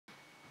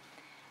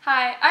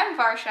Hi, I'm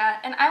Varsha,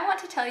 and I want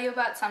to tell you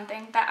about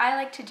something that I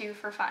like to do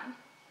for fun.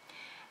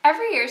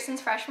 Every year since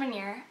freshman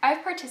year,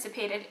 I've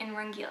participated in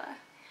Rangila.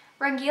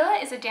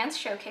 Rangila is a dance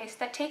showcase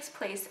that takes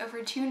place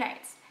over 2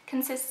 nights,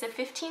 consists of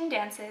 15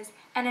 dances,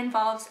 and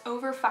involves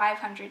over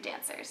 500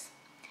 dancers.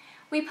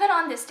 We put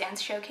on this dance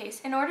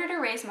showcase in order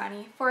to raise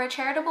money for a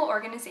charitable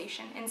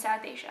organization in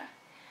South Asia.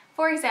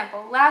 For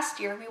example, last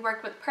year we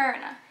worked with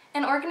Prerna,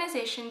 an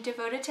organization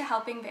devoted to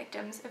helping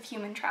victims of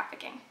human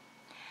trafficking.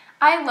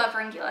 I love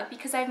Rangila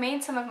because I've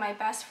made some of my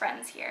best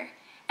friends here,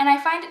 and I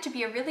find it to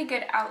be a really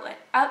good outlet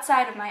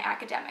outside of my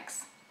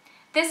academics.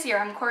 This year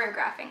I'm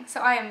choreographing, so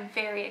I am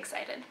very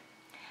excited.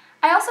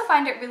 I also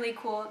find it really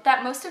cool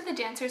that most of the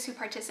dancers who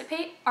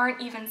participate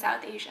aren't even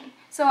South Asian,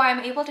 so I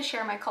am able to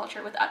share my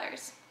culture with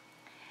others.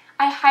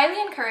 I highly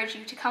encourage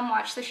you to come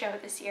watch the show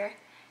this year.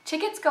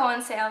 Tickets go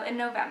on sale in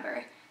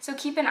November, so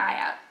keep an eye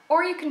out,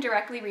 or you can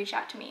directly reach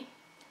out to me.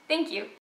 Thank you!